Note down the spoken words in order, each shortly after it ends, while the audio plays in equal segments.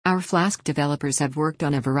Our Flask developers have worked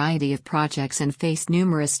on a variety of projects and faced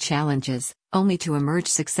numerous challenges, only to emerge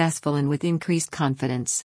successful and with increased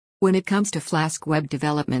confidence. When it comes to Flask Web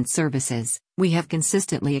development services, we have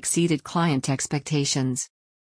consistently exceeded client expectations.